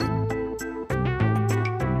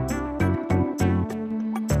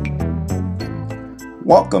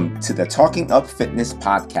Welcome to the Talking Up Fitness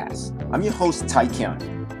podcast. I'm your host, Tai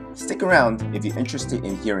Kyon. Stick around if you're interested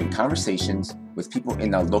in hearing conversations with people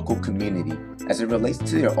in our local community as it relates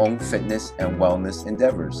to their own fitness and wellness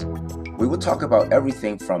endeavors. We will talk about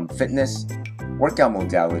everything from fitness, workout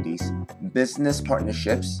modalities, business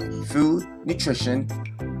partnerships, food, nutrition,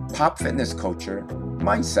 pop fitness culture,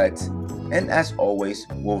 mindset, and as always,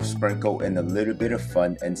 we'll sprinkle in a little bit of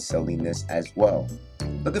fun and silliness as well.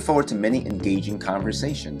 Looking forward to many engaging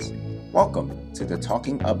conversations. Welcome to the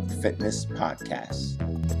Talking Up Fitness podcast.